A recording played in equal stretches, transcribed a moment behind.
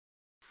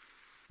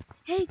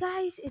Hey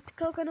guys, it's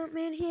Coconut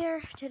Man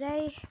here.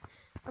 Today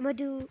I'm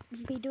gonna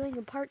be doing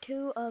a part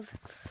 2 of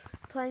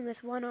playing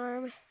with one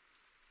arm.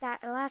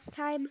 That last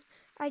time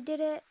I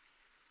did it,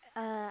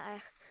 I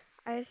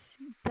was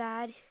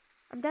bad.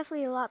 I'm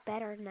definitely a lot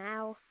better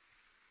now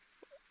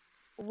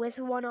with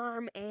one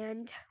arm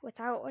and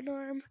without one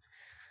arm.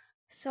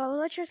 So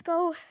let's just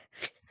go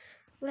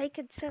like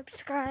and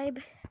subscribe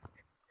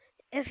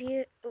if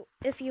you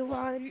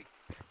want.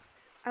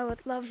 I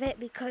would love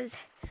it because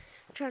I'm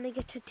trying to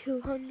get to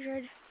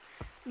 200.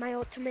 My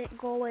ultimate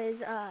goal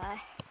is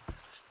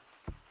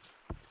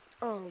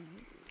um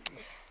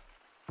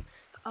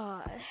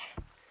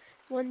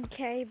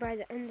 1K by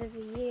the end of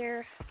the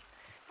year.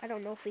 I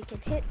don't know if we can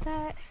hit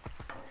that.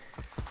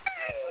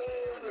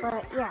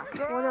 But yeah,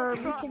 one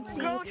arm, you can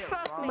see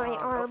my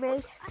arm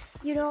is.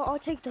 I'll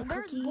take the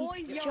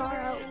cookie jar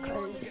out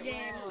because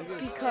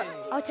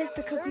I'll take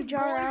the cookie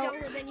jar out.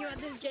 Younger than you at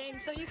this game,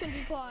 so you can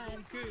be quiet.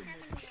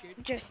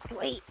 Just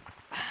wait.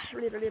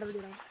 There's boys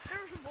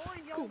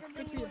younger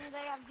than you and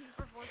they have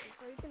deeper voices,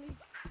 so you can be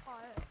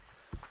quiet.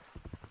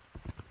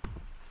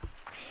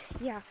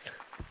 Yeah,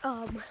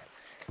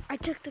 I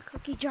took the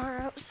cookie jar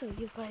out so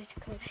you guys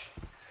could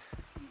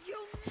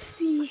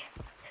see.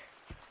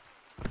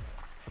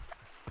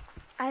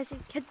 As you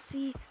can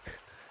see,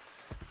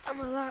 I'm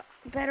a lot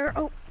better.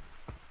 Oh,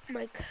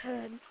 my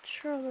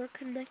controller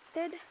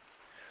connected.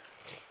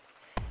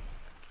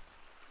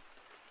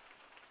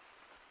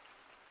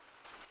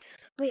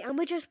 Wait, I'm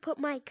gonna just put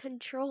my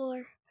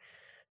controller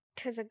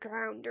to the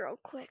ground real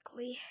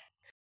quickly.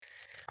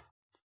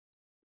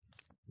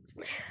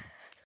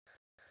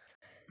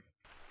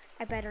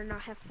 I better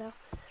not have though.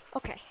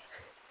 Okay.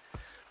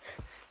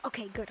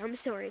 Okay, good. I'm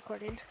still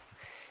recording.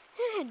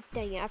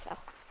 Dang it, I fell.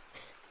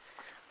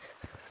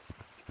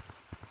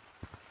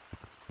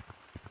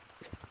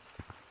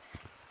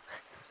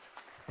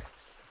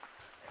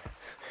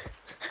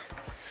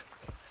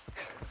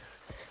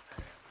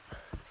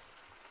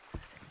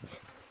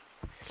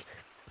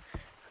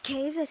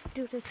 Okay, this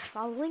dude is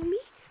following me.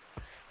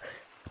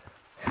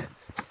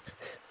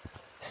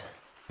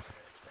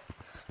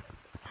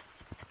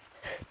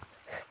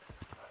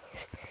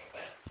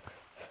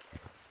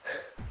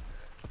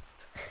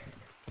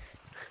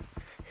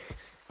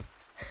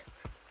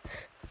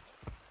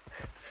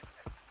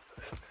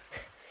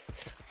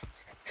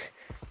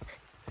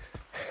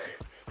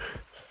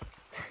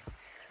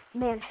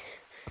 Man.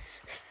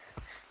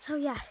 So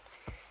yeah,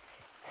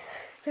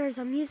 there's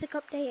a music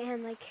update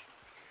and like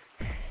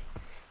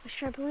the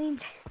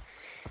trampolines.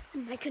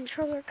 My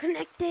controller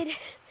connected.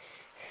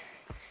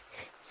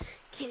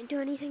 Can't do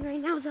anything right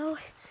now though,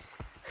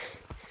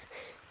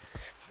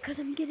 because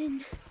I'm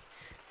getting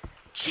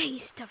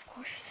chased, of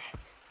course.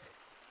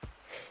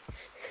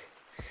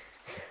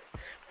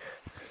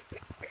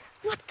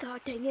 What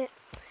the dang it?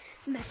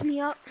 Mess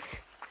me up.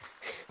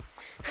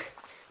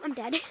 I'm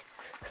dead.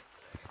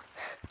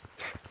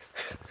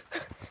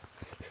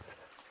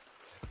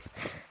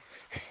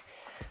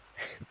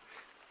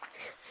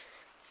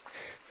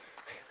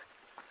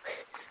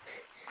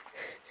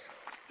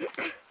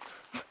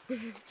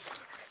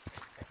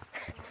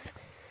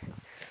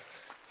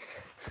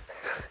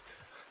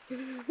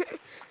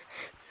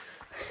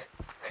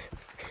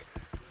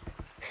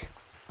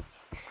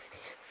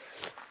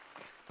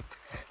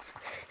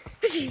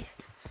 Jeez.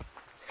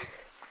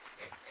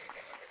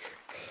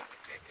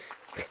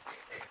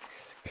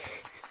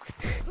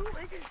 Who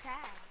is his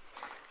tag?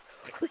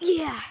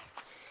 Yeah.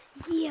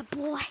 Yeah,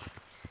 boy.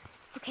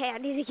 Okay, I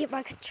need to get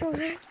my controller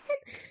again.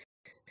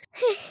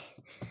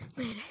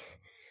 Man,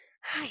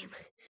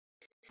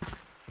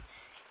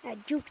 I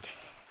juked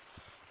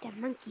that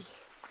monkey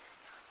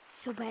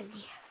so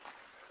badly.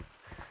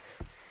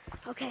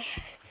 Okay,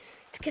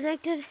 it's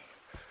connected.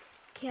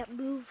 Can't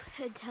move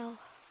until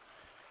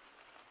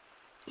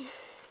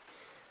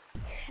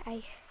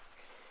I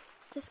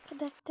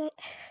disconnect it.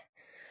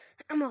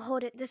 I'm gonna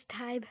hold it this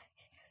time,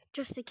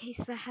 just in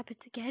case that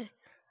happens again.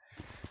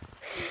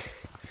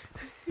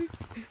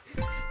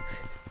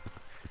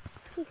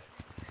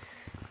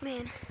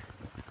 Man,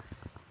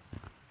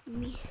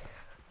 me.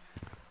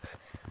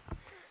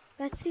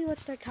 Let's see what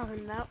they're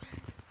talking about.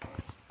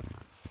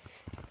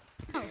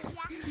 Oh.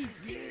 Send him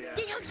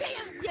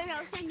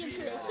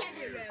to the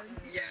second room.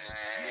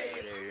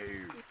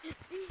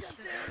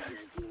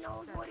 He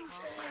knows what he's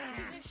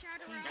saying.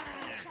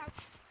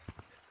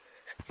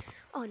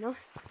 Oh no.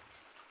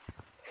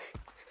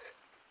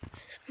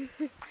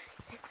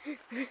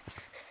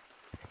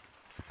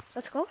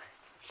 Let's go.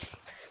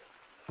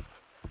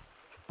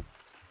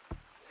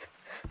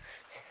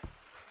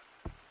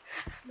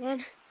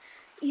 Man,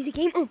 easy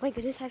game. Oh my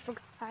goodness, I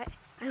forgot. I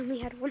only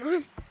had one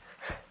arm.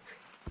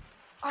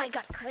 Oh, I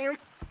got a cramp.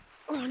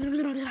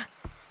 Oh,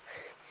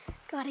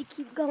 gotta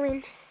keep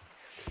going.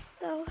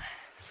 So,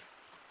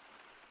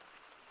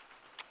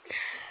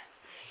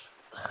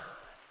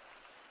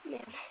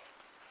 man.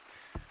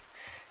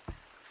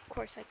 Of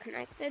course I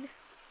connected.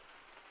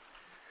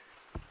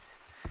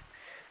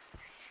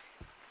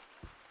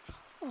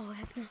 Oh,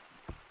 heck no.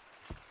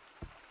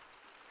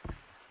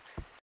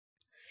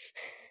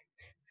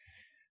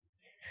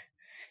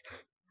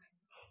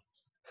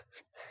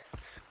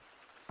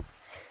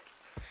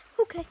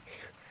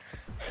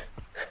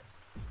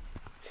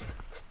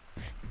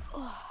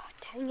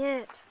 Dang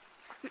it.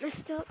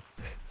 Messed up.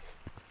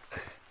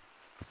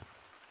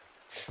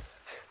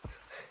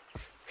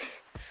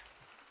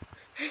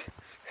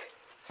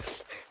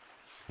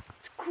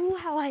 It's cool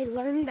how I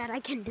learned that I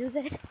can do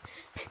this.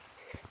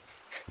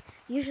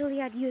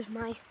 Usually I'd use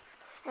my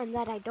arm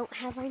that I don't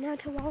have right now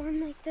to wall run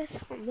like this,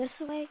 from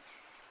this way,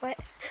 but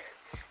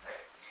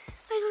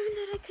I learned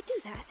that I could do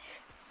that.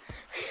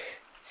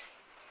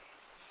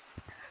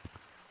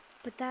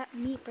 But that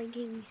me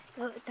breaking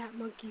that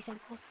monkey's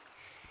ankle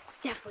is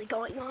definitely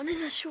going on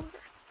in the shoulder.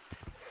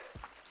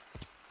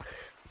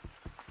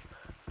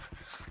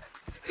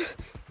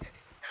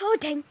 Oh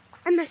dang,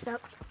 I messed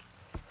up.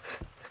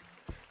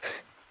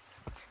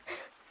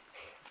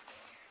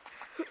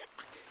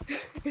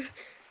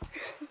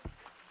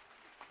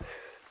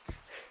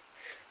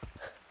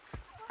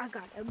 I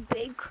got a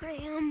big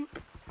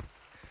cramp.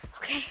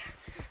 Okay.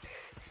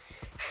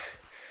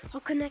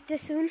 I'll connect it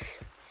soon.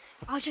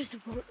 I just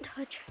won't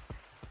touch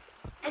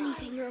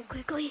anything real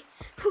quickly.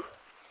 Whew.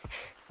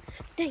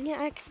 Dang it,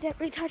 I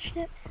accidentally touched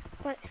it.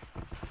 But,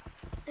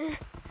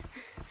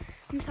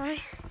 I'm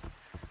sorry.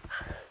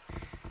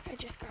 I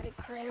just got a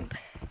cramp.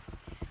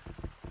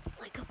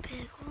 Like a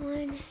big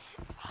one.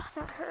 Oh,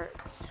 that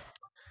hurts.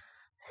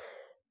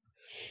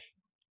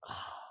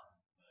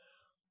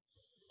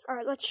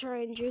 Alright, let's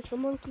try and juke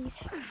some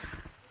monkeys.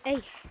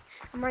 Hey,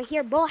 I'm right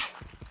here, boy.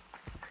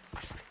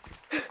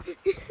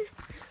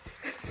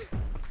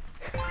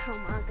 Oh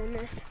my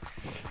goodness.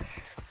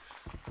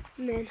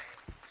 Man,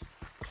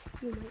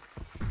 you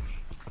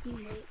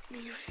might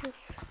be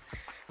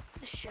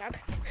a shab.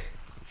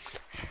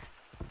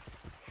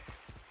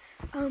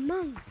 A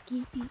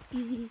monkey,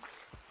 monkey.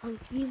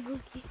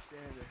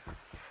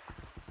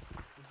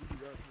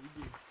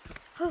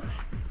 Oh.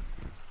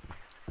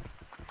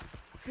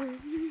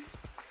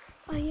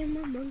 I am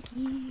a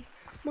monkey.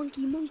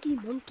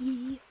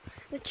 Monkey.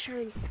 Let's try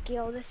and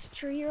scale this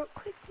tree real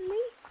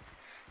quickly.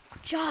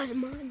 Jaws,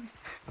 man.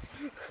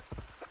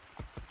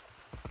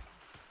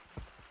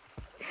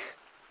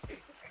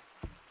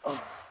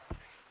 Oh.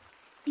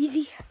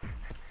 Easy.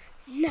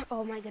 No.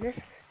 Oh my goodness.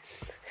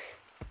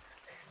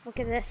 Look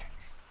at this.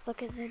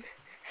 Look at them.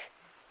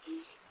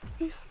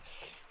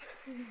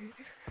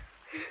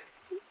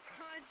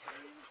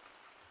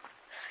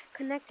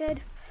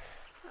 Connected.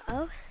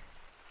 Oh.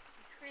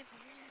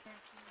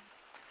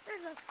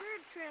 There's a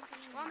third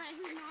trampoline. Oh man,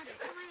 who's not it?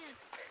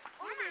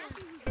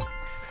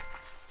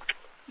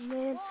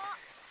 Man.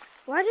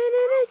 Why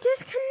didn't it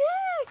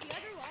disconnect? The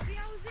other lobby I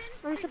was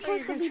in, I'm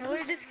supposed to be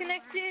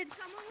disconnected.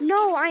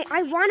 No,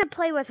 I want to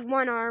play with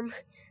one arm,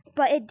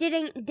 but it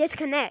didn't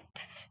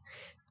disconnect.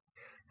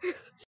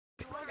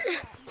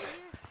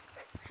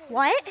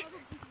 What?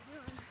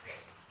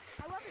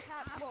 I love the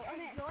hat. Well,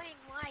 I'm enjoying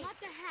life. Not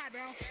the hat,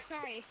 bro.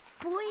 Sorry.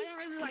 Boy. I don't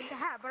really like the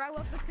hat, but I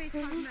love the face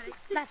cosmetic.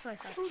 That's what I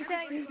thought. Who's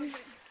that?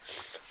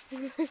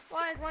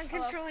 Why is one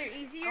controller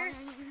easier?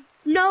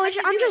 No,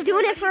 I'm just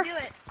doing it for. Do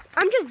it?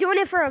 I'm just doing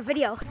it for a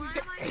video. Why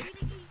am I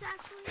reading these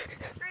actually?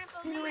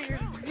 Trampoline. You're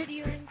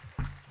videoing.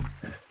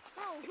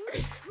 Oh, who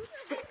the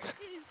heck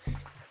is?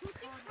 Who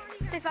thinks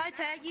Marty has? If I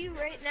tag you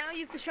right now,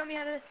 you have to show me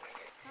how to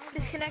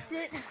disconnect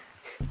it.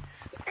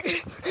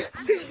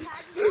 I'm gonna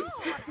tag you.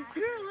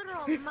 You're a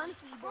literal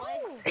monkey, boy.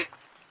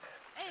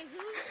 Hey,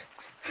 who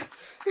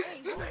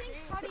thinks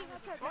Marty has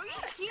to? Are you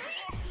serious?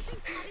 Who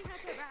thinks Marty has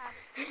to back?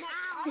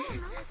 I don't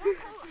know.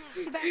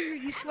 Get back here,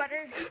 you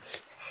sweater.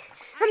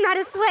 I'm not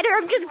a sweater.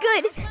 I'm just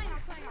good.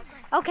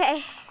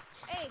 Okay.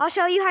 I'll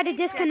show you how to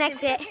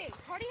disconnect it.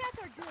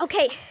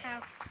 Okay.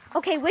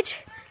 Okay. Which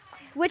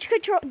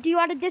control do you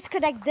want to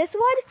disconnect? This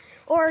one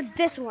or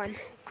this one?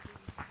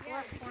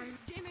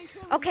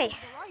 Okay.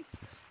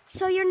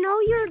 So you know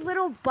your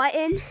little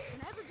button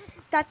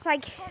that's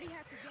like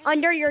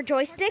under your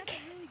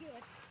joystick?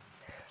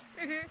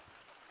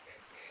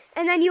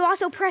 And then you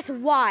also press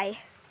Y.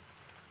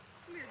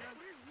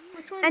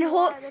 And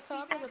hold the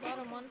top or the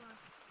bottom one?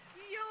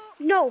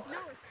 No,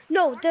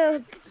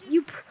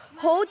 you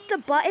hold the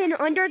button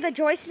under the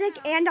joystick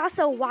and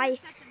also Y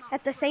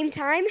at the same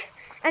time,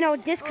 and it'll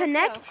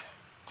disconnect,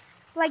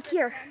 like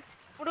here.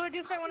 What do I do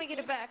if I want to get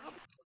it back?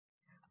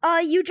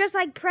 You just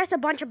like press a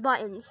bunch of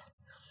buttons.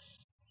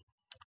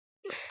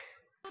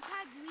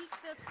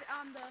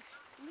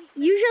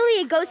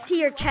 Usually it goes to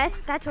your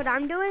chest. That's what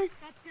I'm doing.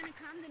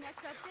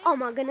 Oh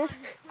my goodness.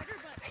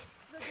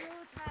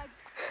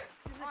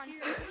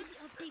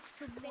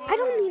 I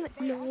don't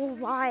even know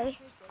why.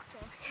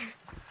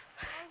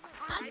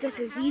 This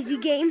is easy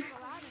game.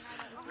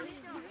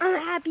 I'm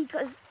happy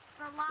because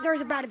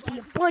there's about to be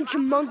a bunch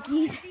of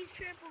monkeys.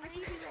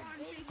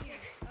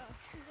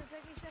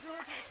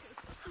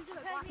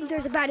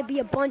 There's about to be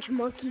a bunch of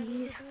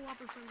monkeys.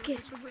 Get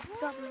it.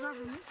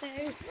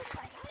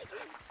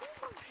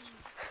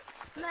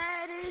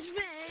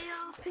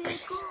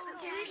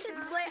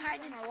 Play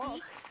hide and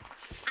seek.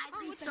 I'd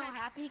be so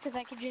happy because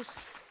I could just.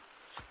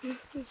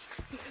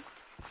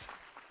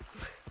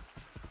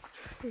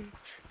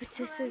 But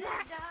this is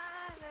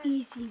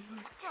easy.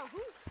 Bro,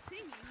 who's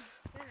singing?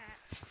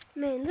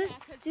 Man, this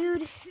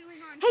dude.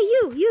 Hey,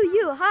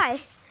 you. Hi.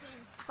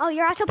 Oh,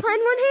 you're also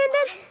playing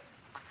one-handed?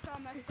 So I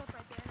messed up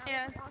right there.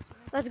 Yeah.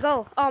 Let's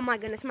go. Oh my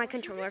goodness, my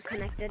controller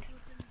connected.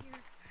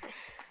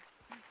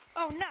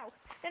 Oh no.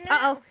 No.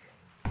 Uh-oh.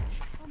 I'm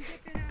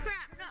dipping out.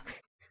 Crap, no.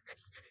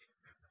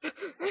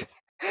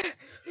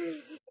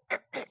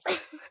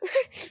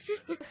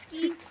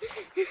 Ski.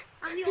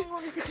 I'm the only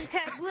one that can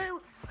tag blue.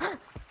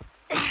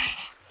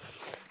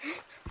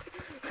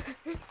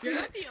 You're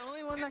not the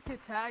only one that can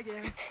tag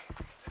him.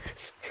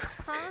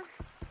 Huh?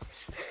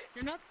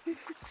 You're not. What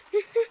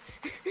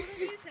are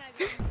you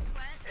tagging?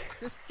 Sweat?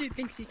 This dude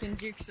thinks he can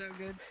juke so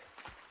good.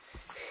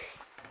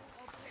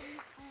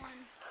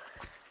 On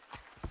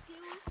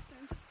skills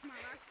since my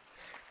last.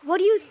 What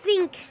do you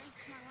think?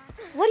 My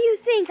last. What do you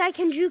think I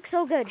can juke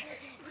so good? Really,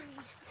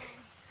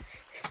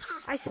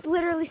 I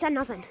literally said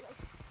nothing.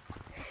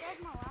 besides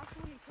my last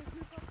one in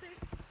Christmas update,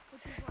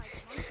 which was like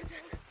months ago.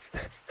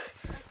 That's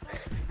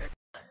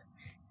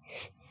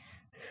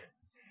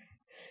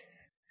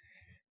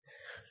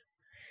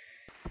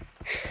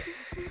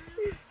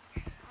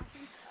I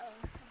think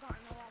I've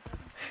gotten a lot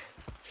better.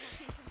 I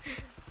can continue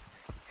to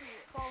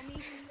follow me,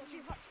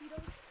 especially Hot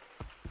Cheetos.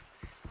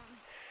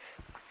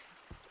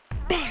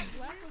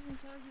 Black was in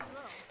charge as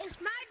well. It's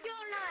my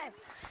donut.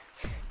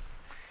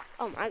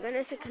 Oh my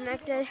goodness, it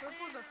connected.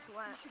 Purple's a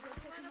sweat. You should go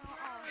check him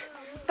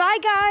out. Bye,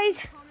 guys.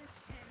 Comments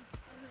and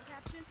in the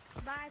caption.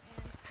 Bye.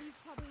 And he's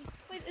probably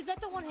Wait, is that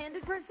the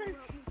one-handed person?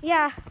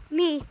 Yeah,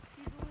 me. he's a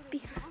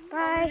little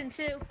Bye. And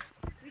two.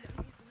 we don't need to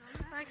know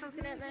that. Bye,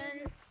 Coconut Man.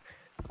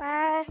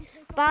 Bye.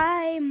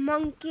 Bye,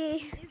 monkey.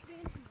 He's been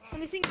Let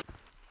me sing.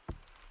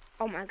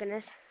 Oh my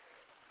goodness.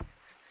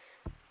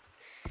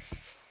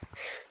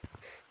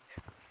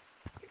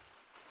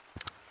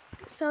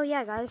 So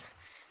yeah, guys,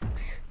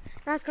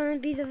 that's gonna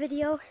be the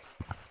video.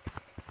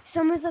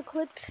 Some of the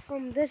clips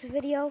from this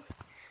video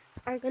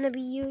are gonna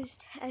be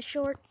used as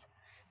shorts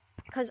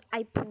because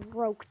I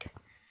broke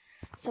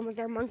some of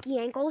their monkey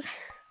ankles.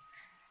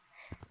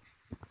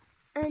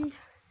 And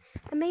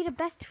I made a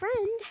best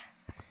friend,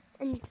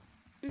 and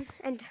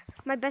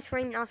my best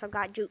friend also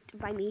got juked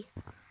by me.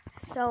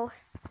 So,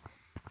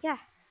 yeah.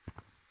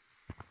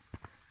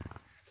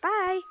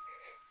 Bye.